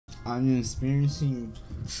I'm experiencing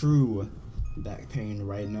true back pain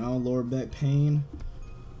right now, lower back pain.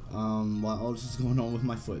 While all this is going on with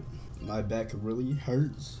my foot, my back really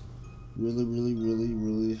hurts,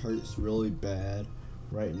 really hurts really bad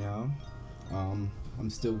right now. I'm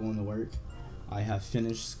still going to work. I have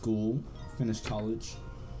finished school, finished college,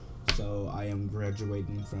 so I am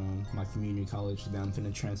graduating from my community college. Then I'm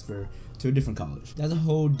finna transfer to a different college. That's a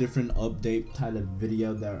whole different update type of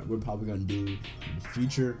video that we're probably gonna do in the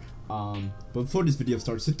future. But before this video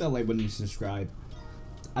starts, hit that like button and subscribe.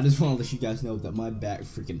 I just want to let you guys know that my back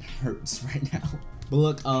freaking hurts right now. But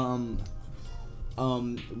look,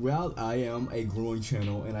 while I am a growing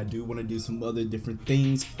channel and I do want to do some other different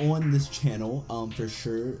things on this channel, for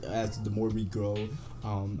sure, as the more we grow,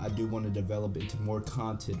 I do want to develop into more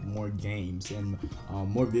content, more games, and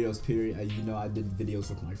more videos, period. You know, I did videos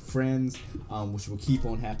with my friends, which will keep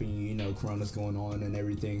on happening. You know, Corona's going on and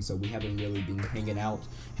everything, so we haven't really been hanging out,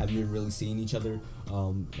 haven't been really seeing each other.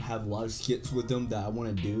 I have a lot of skits with them that I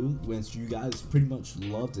want to do, which you guys pretty much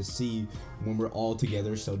love to see when we're all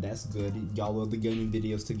together, so that's good. Y'all love the gaming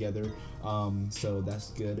videos together, so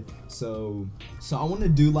that's good. So I want to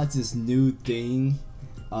do like this new thing,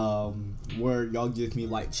 where y'all give me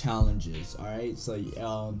like challenges. All right, so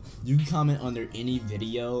you can comment under any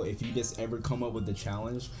video if you just ever come up with a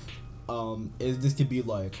challenge. This could be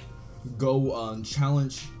like, go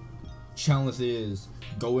challenge is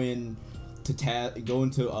go into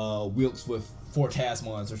Wilkes with 4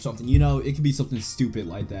 Tasmans or something. You know, it could be something stupid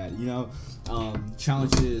like that. You know,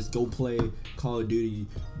 challenges, go play Call of Duty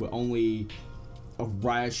with only a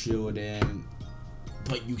riot shield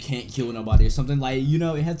but you can't kill nobody or something, like, you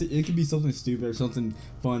know, it could be something stupid or something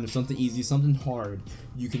fun or something easy, something hard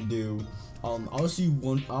you can do. I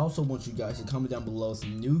also want you guys to comment down below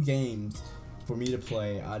some new games for me to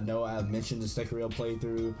play. I know I've mentioned the Sekiro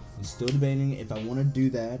playthrough. I'm still debating if I want to do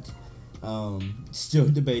that. Still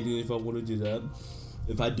debating if I want to do that.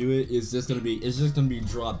 If I do it, it's just gonna be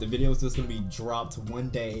dropped. The video is just gonna be dropped one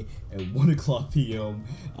day at 1:00 p.m.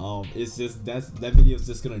 It's just that video is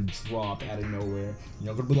just gonna drop out of nowhere.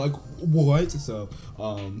 You're gonna be like, what? So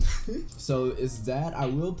so is that I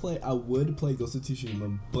would play Ghost of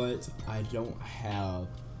Tsushima, but I don't have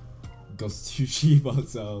Ghost of Tsushima,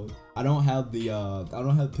 so I don't have the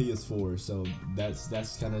PS4, so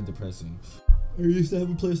that's kind of depressing. I used to have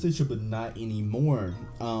a PlayStation, but not anymore.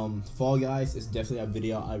 Fall Guys is definitely a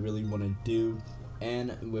video I really want to do,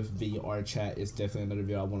 and with VR chat is definitely another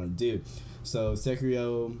video I want to do. So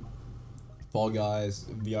Sekiro, Fall Guys,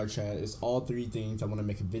 VR chat is all 3 things I want to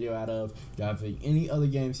make a video out of. If you have any other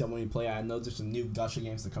games y'all want me to play, I know there's some new gacha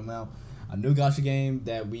games that come out. A new gacha game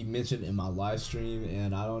that we mentioned in my live stream,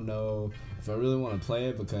 and I don't know if I really want to play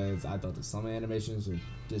it because I thought that some animations were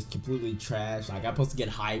just completely trash. Like, I'm supposed to get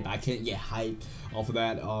hype, I can't get hype off of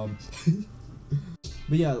that.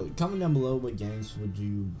 But yeah, comment down below what games would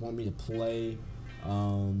you want me to play.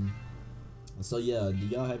 So yeah, do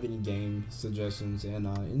y'all have any game suggestions and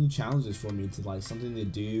any challenges for me to, like, something to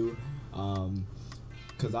do?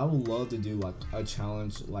 Because I would love to do like a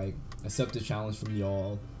challenge, like accept a challenge from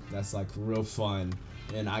y'all that's like real fun,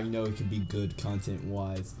 and I know it could be good content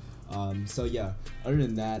wise. So yeah, other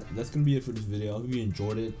than that, that's gonna be it for this video. I hope you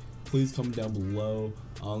enjoyed it. Please comment down below.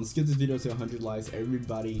 Let's get this video to 100 likes.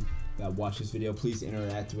 Everybody that watched this video, please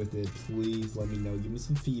interact with it. Please let me know, give me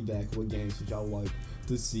some feedback. What games would y'all like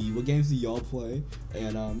to see? What games do y'all play?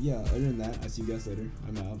 And yeah, other than that, I see you guys later.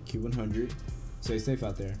 I'm out. Q100. Stay safe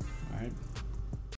out there. All right.